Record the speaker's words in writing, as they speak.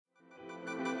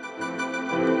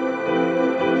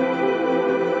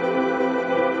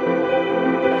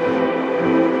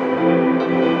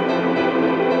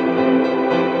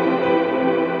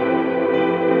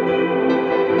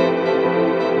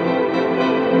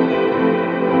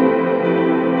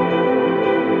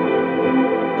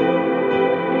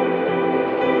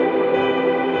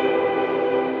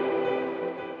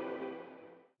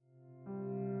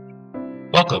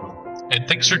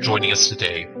Thanks for joining us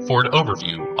today for an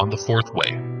overview on the fourth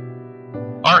way.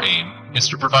 Our aim is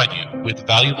to provide you with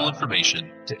valuable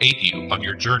information to aid you on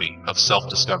your journey of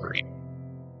self-discovery.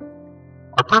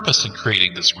 Our purpose in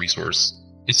creating this resource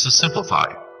is to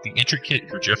simplify the intricate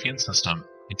Gurdjieffian system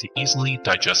into easily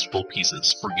digestible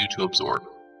pieces for you to absorb.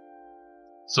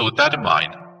 So with that in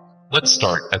mind, let's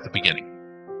start at the beginning.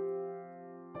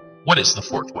 What is the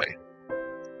fourth way?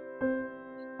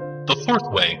 The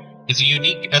fourth way is a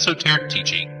unique esoteric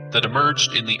teaching that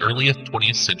emerged in the early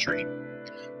 20th century,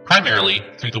 primarily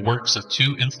through the works of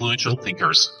two influential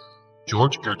thinkers,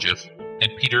 George Gurdjieff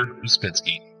and Peter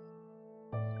Uspensky.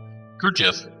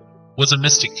 Gurdjieff was a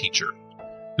mystic teacher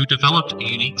who developed a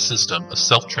unique system of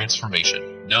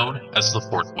self-transformation known as the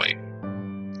fourth way.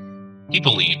 He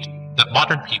believed that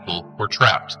modern people were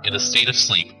trapped in a state of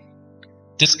sleep,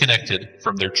 disconnected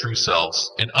from their true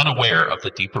selves and unaware of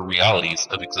the deeper realities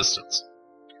of existence.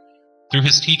 Through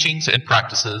his teachings and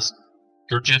practices,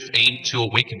 Gurdjieff aimed to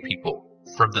awaken people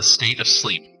from the state of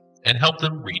sleep and help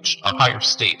them reach a higher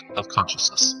state of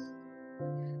consciousness.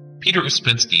 Peter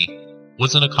Uspensky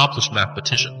was an accomplished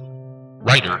mathematician,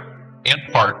 writer,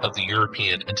 and part of the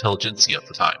European intelligentsia at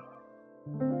the time.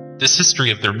 This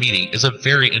history of their meeting is a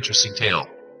very interesting tale,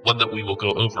 one that we will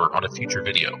go over on a future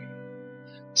video.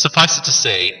 Suffice it to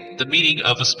say, the meeting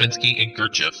of Uspensky and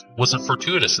Gurdjieff was a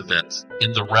fortuitous event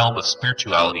in the realm of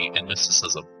spirituality and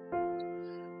mysticism.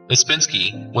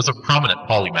 Uspensky was a prominent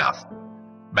polymath,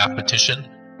 mathematician,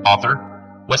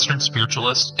 author, Western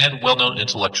spiritualist, and well-known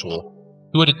intellectual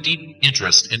who had a deep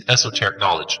interest in esoteric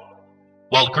knowledge,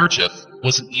 while Gurdjieff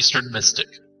was an Eastern mystic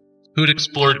who had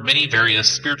explored many various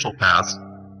spiritual paths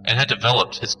and had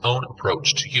developed his own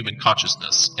approach to human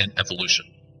consciousness and evolution.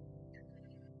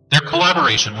 Their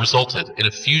collaboration resulted in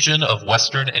a fusion of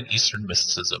Western and Eastern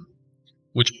mysticism,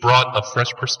 which brought a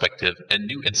fresh perspective and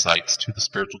new insights to the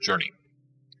spiritual journey.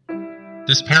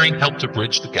 This pairing helped to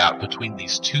bridge the gap between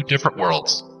these two different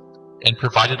worlds and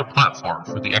provided a platform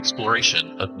for the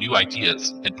exploration of new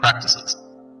ideas and practices.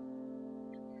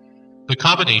 The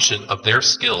combination of their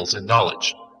skills and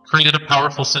knowledge created a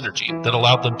powerful synergy that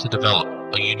allowed them to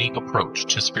develop a unique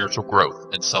approach to spiritual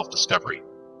growth and self-discovery.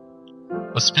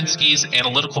 Uspensky's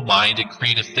analytical mind and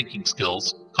creative thinking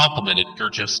skills complemented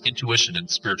Gurdjieff's intuition and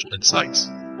spiritual insights,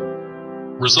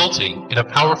 resulting in a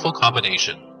powerful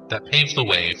combination that paved the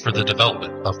way for the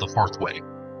development of the fourth way.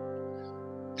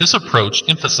 This approach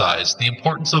emphasized the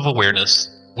importance of awareness,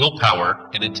 willpower,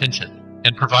 and intention,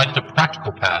 and provided a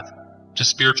practical path to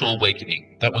spiritual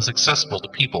awakening that was accessible to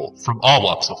people from all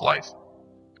walks of life.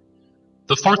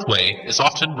 The fourth way is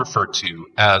often referred to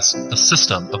as the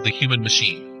system of the human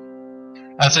machine,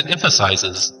 as it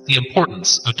emphasizes the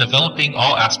importance of developing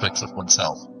all aspects of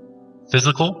oneself,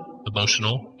 physical,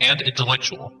 emotional, and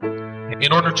intellectual,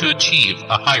 in order to achieve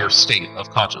a higher state of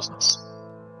consciousness.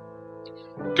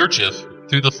 Gurdjieff,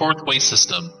 through the fourth way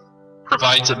system,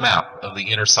 provides a map of the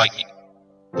inner psyche,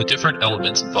 the different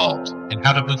elements involved, and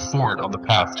how to move forward on the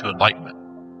path to enlightenment,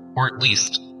 or at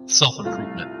least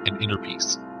self-improvement and inner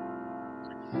peace.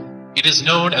 It is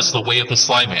known as the way of the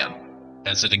sly man,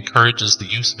 as it encourages the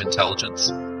use of intelligence,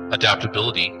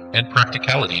 adaptability, and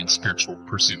practicality in spiritual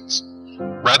pursuits,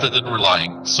 rather than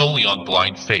relying solely on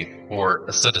blind faith or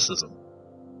asceticism.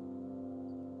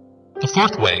 The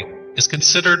fourth way is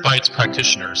considered by its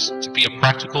practitioners to be a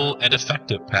practical and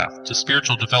effective path to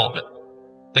spiritual development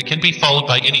that can be followed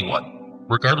by anyone,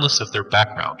 regardless of their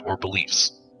background or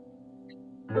beliefs.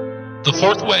 The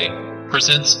fourth way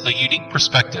presents a unique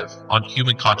perspective on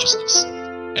human consciousness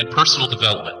and personal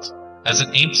development, as it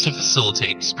aims to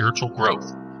facilitate spiritual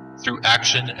growth through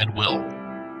action and will.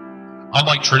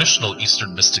 Unlike traditional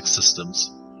Eastern mystic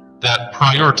systems that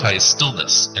prioritize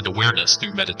stillness and awareness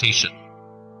through meditation,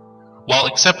 while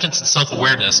acceptance and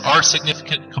self-awareness are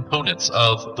significant components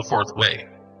of the fourth way,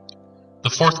 the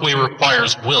fourth way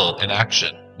requires will and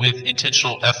action with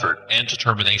intentional effort and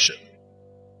determination.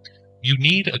 You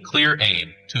need a clear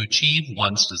aim to achieve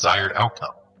one's desired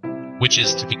outcome, which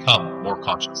is to become more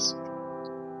conscious.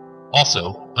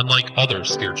 Also, unlike other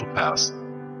spiritual paths,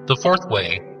 the fourth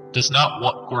way does not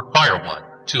require one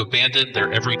to abandon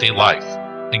their everyday life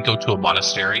and go to a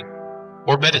monastery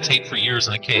or meditate for years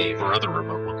in a cave or other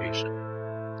remote location.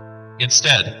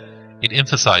 Instead, it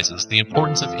emphasizes the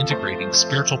importance of integrating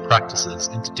spiritual practices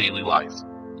into daily life,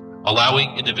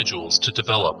 allowing individuals to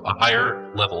develop a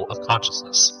higher level of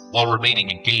consciousness while remaining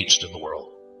engaged in the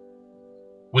world.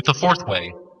 With the fourth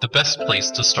way, the best place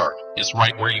to start is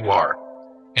right where you are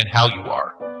and how you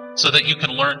are, so that you can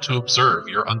learn to observe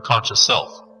your unconscious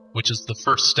self, which is the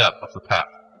first step of the path.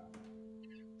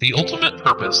 The ultimate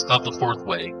purpose of the fourth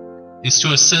way is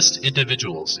to assist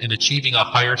individuals in achieving a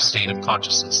higher state of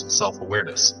consciousness and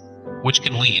self-awareness, which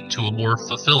can lead to a more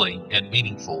fulfilling and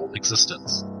meaningful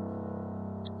existence.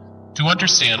 To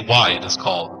understand why it is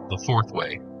called the fourth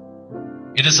way,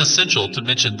 it is essential to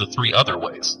mention the three other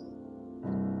ways.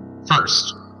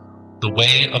 First, the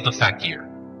way of the fakir,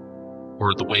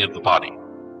 or the way of the body.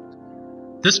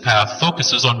 This path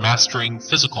focuses on mastering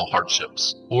physical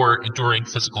hardships or enduring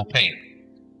physical pain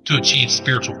to achieve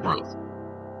spiritual growth.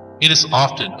 It is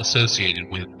often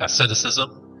associated with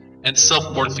asceticism and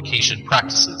self-mortification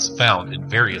practices found in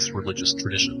various religious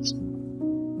traditions.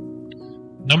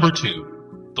 Number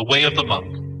 2, the way of the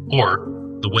monk,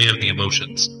 or the way of the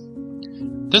emotions.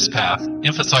 This path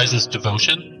emphasizes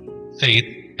devotion,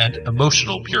 faith, and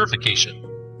emotional purification.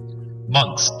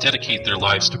 Monks dedicate their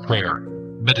lives to prayer,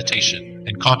 meditation,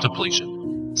 and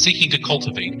contemplation, seeking to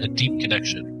cultivate a deep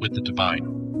connection with the divine.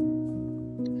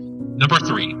 Number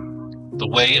 3, the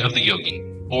way of the yogi,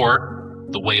 or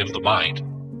the way of the mind.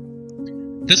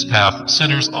 This path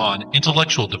centers on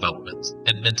intellectual development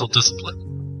and mental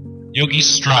discipline. Yogis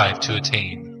strive to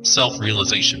attain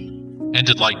self-realization and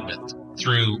enlightenment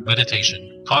through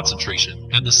meditation, concentration,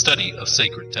 and the study of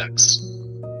sacred texts.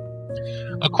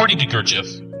 According to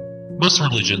Gurdjieff, most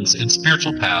religions and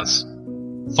spiritual paths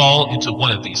fall into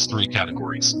one of these three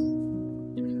categories.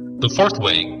 The fourth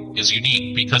way is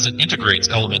unique because it integrates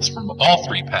elements from all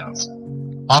three paths,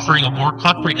 offering a more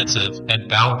comprehensive and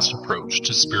balanced approach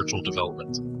to spiritual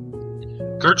development.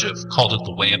 Gurdjieff called it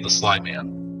the way of the sly man.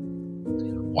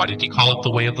 Why did he call it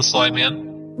the way of the sly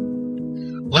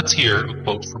man? Let's hear a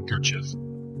quote from Gurdjieff.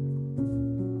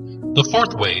 The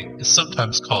fourth way is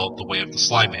sometimes called the way of the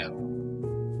sly man.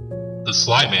 The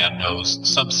sly man knows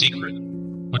some secret,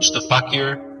 which the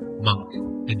fakir, monk,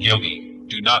 and yogi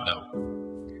do not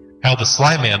know. How the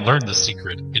sly man learned this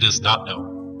secret, it is not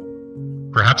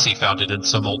known. Perhaps he found it in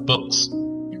some old books.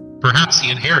 Perhaps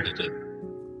he inherited it.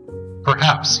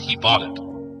 Perhaps he bought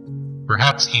it.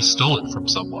 Perhaps he stole it from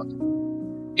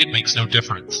someone. It makes no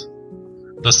difference.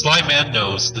 The sly man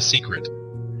knows the secret,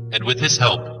 and with his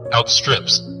help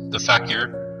outstrips the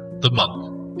fakir, the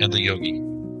monk, and the yogi.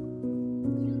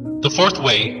 The fourth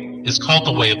way is called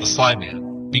the way of the sly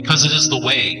man because it is the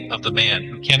way of the man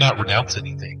who cannot renounce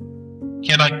anything,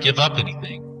 cannot give up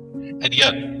anything, and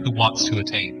yet who wants to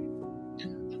attain.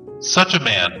 Such a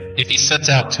man, if he sets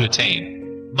out to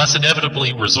attain, must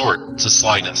inevitably resort to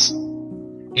slyness.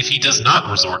 If he does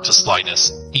not resort to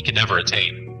slyness, he can never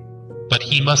attain. But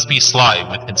he must be sly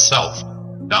with himself,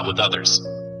 not with others.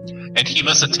 And he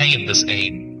must attain this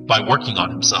aim by working on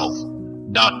himself,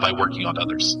 not by working on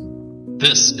others.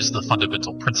 This is the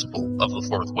fundamental principle of the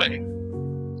fourth way.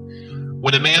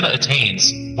 When a man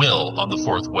attains will on the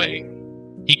fourth way,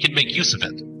 he can make use of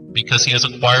it because he has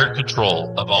acquired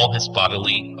control of all his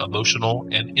bodily, emotional,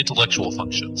 and intellectual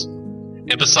functions.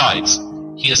 And besides,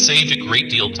 he has saved a great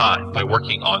deal of time by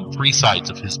working on three sides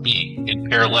of his being in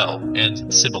parallel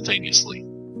and simultaneously.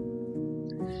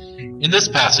 In this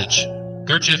passage,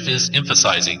 Gurdjieff is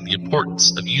emphasizing the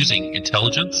importance of using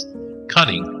intelligence,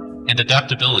 cunning, and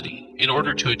adaptability in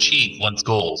order to achieve one's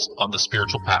goals on the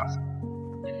spiritual path.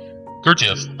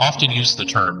 Gurdjieff often used the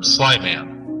term sly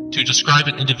man to describe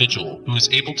an individual who is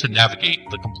able to navigate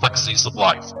the complexities of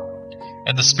life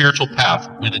and the spiritual path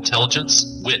with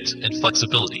intelligence, wit, and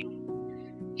flexibility.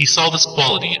 He saw this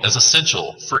quality as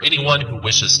essential for anyone who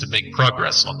wishes to make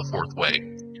progress on the fourth way,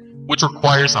 which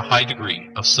requires a high degree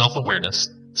of self-awareness,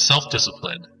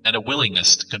 self-discipline, and a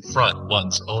willingness to confront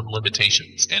one's own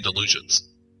limitations and illusions.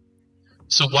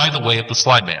 So why the way of the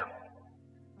sly man?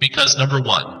 Because number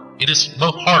one, it is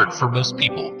hard for most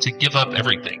people to give up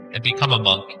everything and become a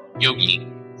monk, yogi,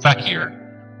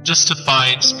 fakir, just to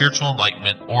find spiritual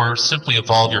enlightenment or simply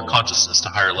evolve your consciousness to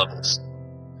higher levels.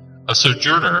 A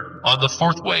sojourner on the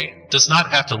fourth way does not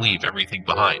have to leave everything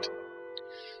behind.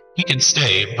 He can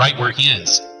stay right where he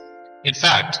is. In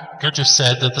fact, Gurdjieff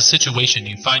said that the situation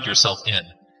you find yourself in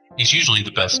is usually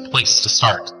the best place to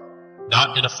start,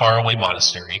 not in a faraway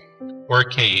monastery or a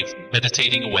cave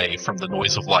meditating away from the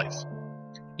noise of life.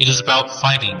 It is about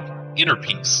finding inner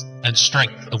peace and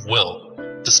strength of will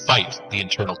despite the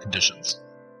internal conditions.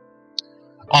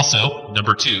 Also,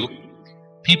 number two,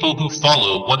 people who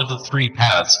follow one of the three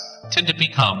paths tend to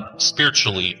become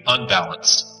spiritually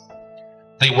unbalanced.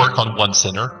 They work on one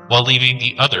center while leaving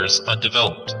the others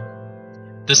undeveloped.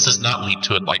 This does not lead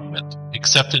to enlightenment,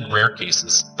 except in rare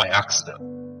cases by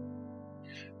accident.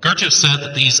 Gurdjieff said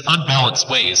that these unbalanced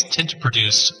ways tend to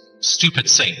produce stupid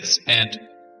saints and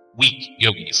weak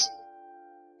yogis.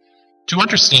 To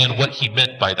understand what he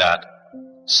meant by that,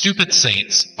 stupid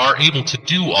saints are able to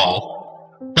do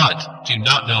all, but do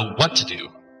not know what to do.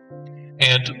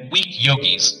 and weak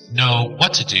yogis know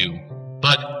what to do,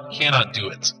 but cannot do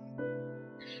it.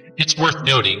 It's worth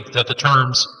noting that the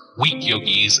terms weak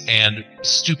yogis and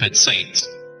stupid saints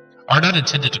are not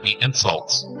intended to be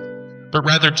insults, but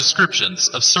rather descriptions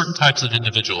of certain types of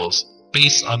individuals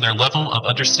based on their level of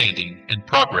understanding and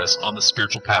progress on the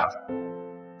spiritual path.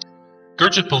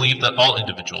 Gurdjieff believed that all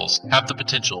individuals have the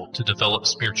potential to develop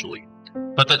spiritually,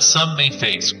 but that some may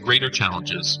face greater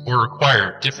challenges or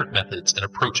require different methods and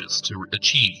approaches to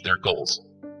achieve their goals.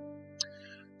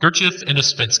 Gurdjieff and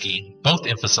Ouspensky both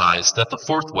emphasize that the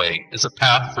fourth way is a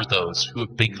path for those who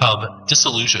have become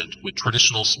disillusioned with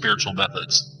traditional spiritual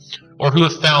methods, or who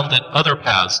have found that other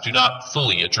paths do not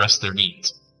fully address their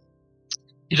needs.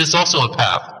 It is also a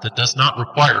path that does not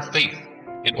require faith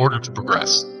in order to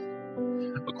progress.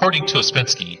 According to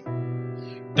Ouspensky,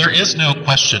 there is no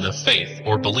question of faith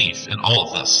or belief in all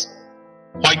of this.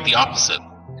 Quite the opposite.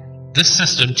 This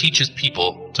system teaches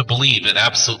people to believe in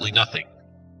absolutely nothing.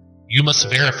 You must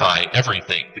verify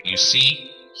everything that you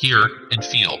see, hear, and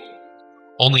feel.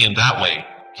 Only in that way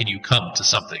can you come to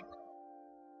something.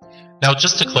 Now,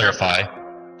 just to clarify,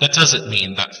 that doesn't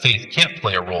mean that faith can't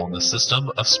play a role in the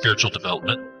system of spiritual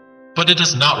development, but it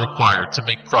is not required to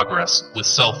make progress with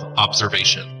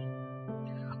self-observation.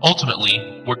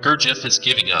 Ultimately, what Gurdjieff is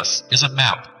giving us is a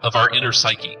map of our inner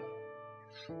psyche.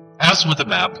 As with a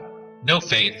map, no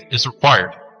faith is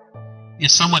required.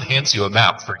 If someone hands you a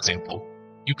map, for example,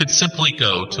 you can simply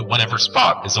go to whatever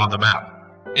spot is on the map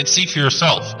and see for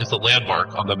yourself if the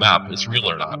landmark on the map is real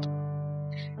or not.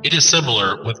 It is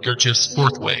similar with Gurdjieff's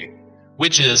fourth way,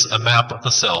 which is a map of the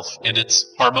self and its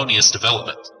harmonious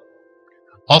development.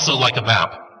 Also, like a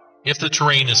map, if the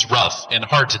terrain is rough and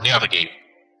hard to navigate,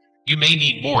 you may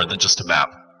need more than just a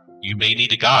map. You may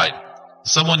need a guide,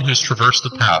 someone who's traversed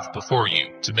the path before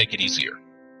you to make it easier.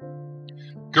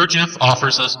 Gurdjieff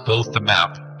offers us both the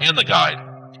map and the guide.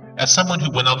 As someone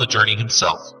who went on the journey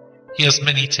himself, he has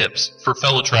many tips for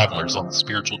fellow travelers on the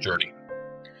spiritual journey.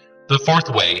 The fourth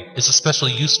way is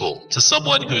especially useful to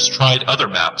someone who has tried other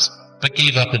maps but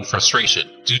gave up in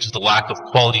frustration due to the lack of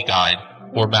quality guide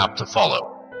or map to follow.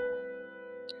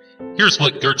 Here's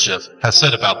what Gurdjieff has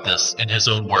said about this in his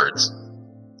own words.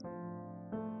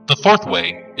 The fourth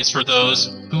way is for those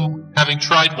who, having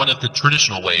tried one of the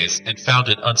traditional ways and found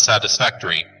it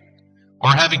unsatisfactory,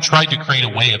 or having tried to create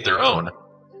a way of their own,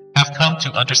 have come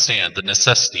to understand the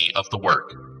necessity of the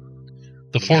work.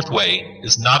 The fourth way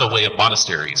is not a way of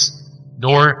monasteries,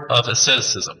 nor of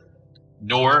asceticism,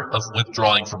 nor of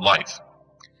withdrawing from life.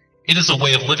 It is a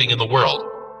way of living in the world,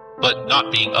 but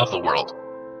not being of the world.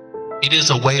 It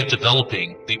is a way of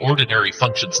developing the ordinary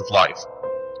functions of life,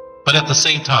 but at the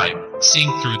same time seeing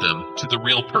through them to the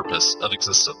real purpose of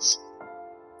existence.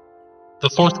 The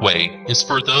fourth way is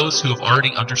for those who have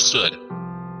already understood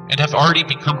and have already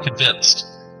become convinced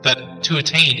that to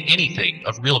attain anything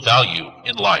of real value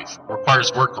in life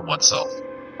requires work on oneself,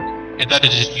 and that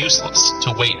it is useless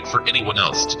to wait for anyone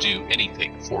else to do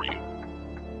anything for you.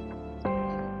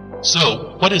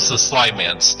 So, what is the sly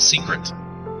man's secret?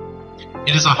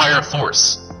 It is a higher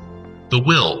force, the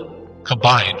will,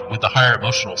 combined with the higher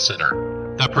emotional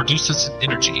center, that produces an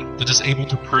energy that is able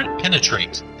to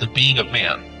penetrate the being of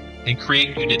man and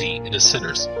create unity in his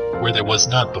centers where there was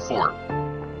none before.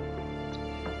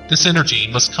 This energy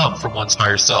must come from one's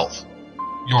higher self,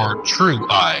 your true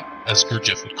I, as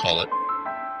Gurdjieff would call it,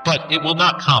 but it will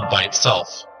not come by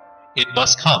itself. It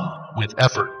must come with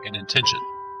effort and intention.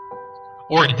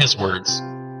 Or in his words,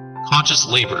 conscious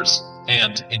labors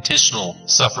and intentional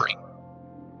suffering.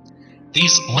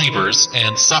 These labors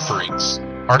and sufferings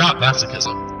are not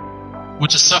masochism,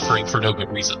 which is suffering for no good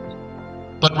reason,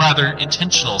 but rather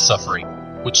intentional suffering,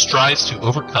 which strives to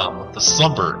overcome the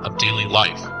slumber of daily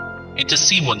life and to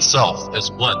see oneself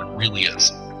as one really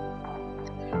is.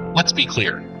 Let's be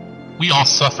clear, we all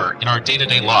suffer in our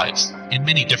day-to-day lives in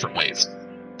many different ways.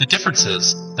 The difference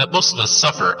is that most of us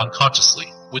suffer unconsciously,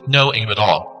 with no aim at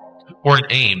all, or an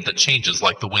aim that changes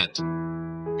like the wind.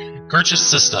 Gurdjieff's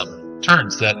system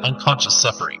turns that unconscious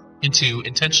suffering into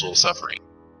intentional suffering,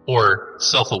 or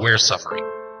self-aware suffering.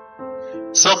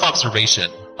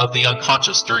 Self-observation of the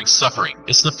unconscious during suffering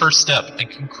is the first step and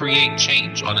can create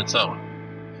change on its own.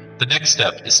 The next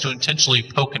step is to intentionally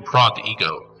poke and prod the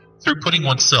ego through putting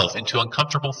oneself into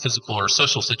uncomfortable physical or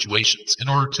social situations in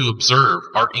order to observe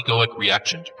our egoic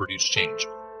reaction to produce change.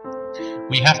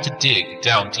 We have to dig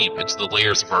down deep into the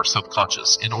layers of our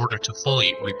subconscious in order to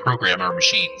fully reprogram our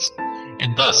machines,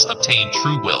 and thus obtain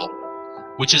true will,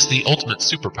 which is the ultimate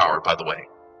superpower, by the way,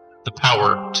 the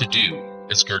power to do,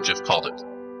 as Gurdjieff called it.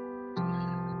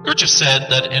 Gurdjieff said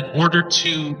that in order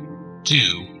to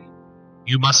do,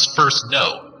 you must first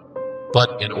know,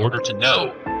 But in order to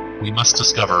know, we must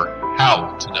discover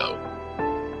how to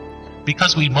know.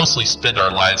 Because we mostly spend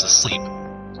our lives asleep,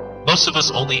 most of us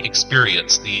only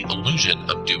experience the illusion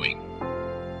of doing.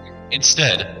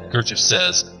 Instead, Gurdjieff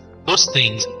says, most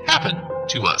things happen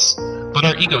to us, but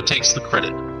our ego takes the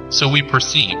credit, so we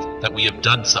perceive that we have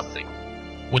done something,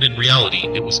 when in reality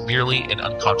it was merely an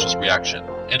unconscious reaction,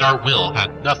 and our will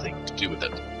had nothing to do with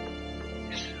it.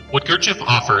 What Gurdjieff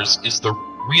offers is the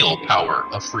real power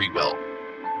of free will,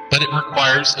 but it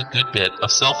requires a good bit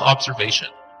of self-observation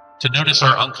to notice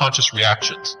our unconscious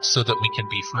reactions so that we can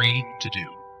be free to do.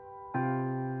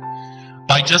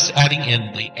 By just adding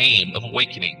in the aim of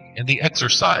awakening and the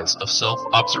exercise of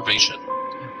self-observation,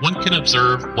 one can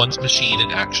observe one's machine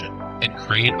in action and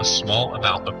create a small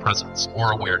amount of presence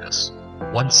or awareness,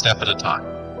 one step at a time.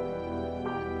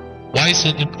 Why is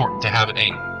it important to have an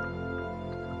aim?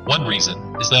 One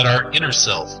reason is that our inner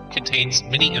self contains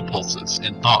many impulses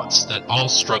and thoughts that all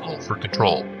struggle for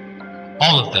control.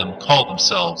 All of them call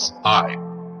themselves I.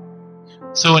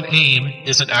 So an aim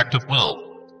is an act of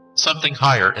will, something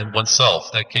higher in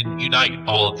oneself that can unite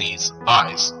all of these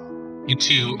I's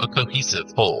into a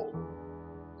cohesive whole.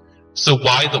 So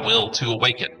why the will to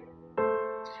awaken?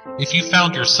 If you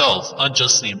found yourself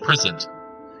unjustly imprisoned,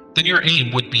 then your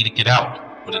aim would be to get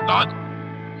out, would it not?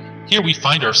 Here we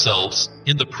find ourselves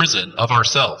in the prison of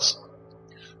ourselves.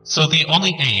 So the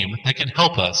only aim that can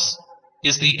help us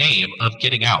is the aim of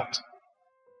getting out.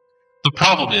 The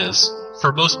problem is,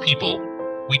 for most people,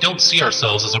 we don't see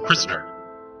ourselves as a prisoner,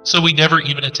 so we never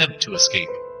even attempt to escape.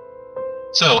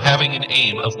 So having an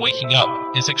aim of waking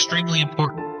up is extremely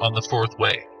important on the fourth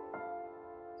way.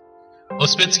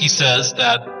 Ouspensky says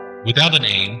that without an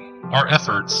aim, our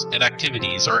efforts and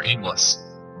activities are aimless,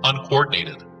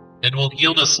 uncoordinated, and will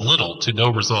yield us little to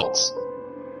no results.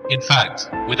 In fact,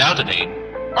 without an aim,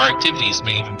 our activities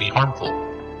may even be harmful,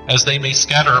 as they may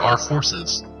scatter our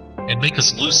forces and make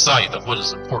us lose sight of what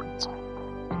is important.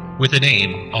 With an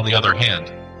aim, on the other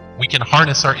hand, we can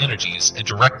harness our energies and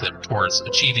direct them towards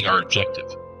achieving our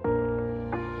objective.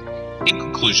 In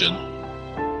conclusion,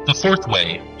 the fourth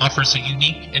way offers a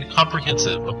unique and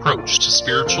comprehensive approach to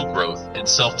spiritual growth and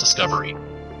self-discovery,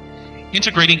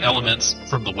 integrating elements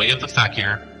from the way of the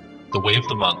fakir, the way of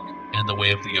the monk, and the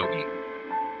way of the yogi.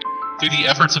 Through the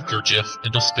efforts of Gurdjieff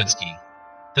and Ouspensky,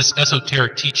 this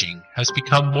esoteric teaching has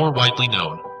become more widely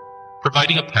known,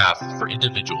 providing a path for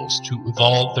individuals to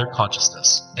evolve their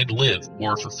consciousness and live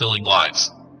more fulfilling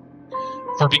lives.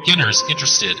 For beginners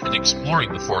interested in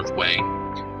exploring the fourth way,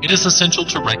 it is essential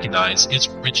to recognize its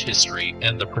rich history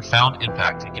and the profound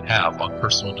impact it can have on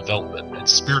personal development and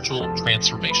spiritual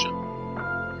transformation.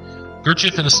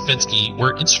 Gurdjieff and Ouspensky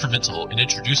were instrumental in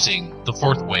introducing the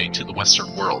fourth way to the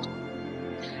Western world.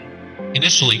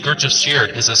 Initially, Gurdjieff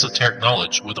shared his esoteric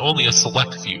knowledge with only a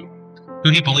select few,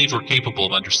 who he believed were capable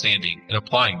of understanding and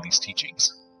applying these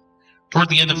teachings. Toward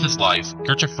the end of his life,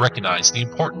 Gurdjieff recognized the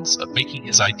importance of making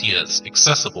his ideas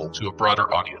accessible to a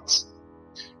broader audience.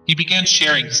 He began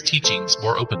sharing his teachings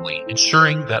more openly,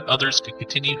 ensuring that others could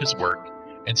continue his work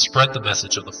and spread the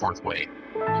message of the fourth way.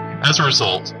 As a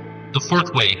result, the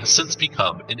fourth way has since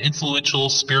become an influential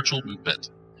spiritual movement,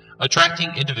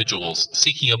 attracting individuals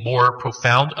seeking a more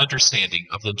profound understanding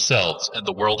of themselves and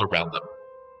the world around them.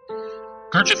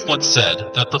 Gurdjieff once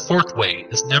said that the fourth way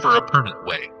is never a permanent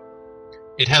way.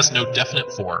 It has no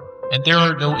definite form, and there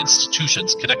are no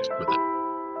institutions connected with it.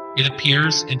 It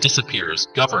appears and disappears,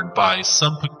 governed by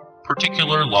some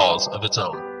particular laws of its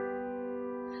own.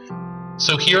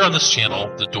 So here on this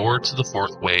channel, the door to the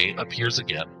fourth way appears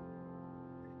again.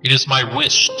 It is my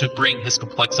wish to bring his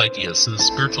complex ideas to the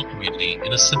spiritual community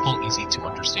in a simple,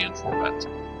 easy-to-understand format.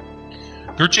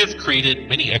 Gurdjieff created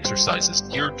many exercises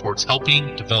geared towards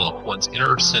helping develop one's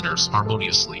inner centers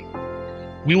harmoniously.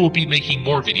 We will be making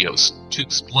more videos to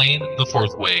explain the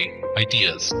fourth way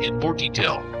ideas in more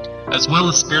detail, as well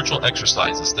as spiritual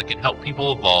exercises that can help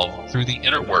people evolve through the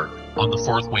inner work on the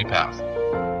fourth way path.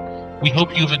 We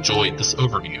hope you've enjoyed this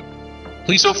overview.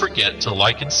 Please don't forget to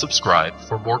like and subscribe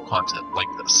for more content like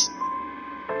this.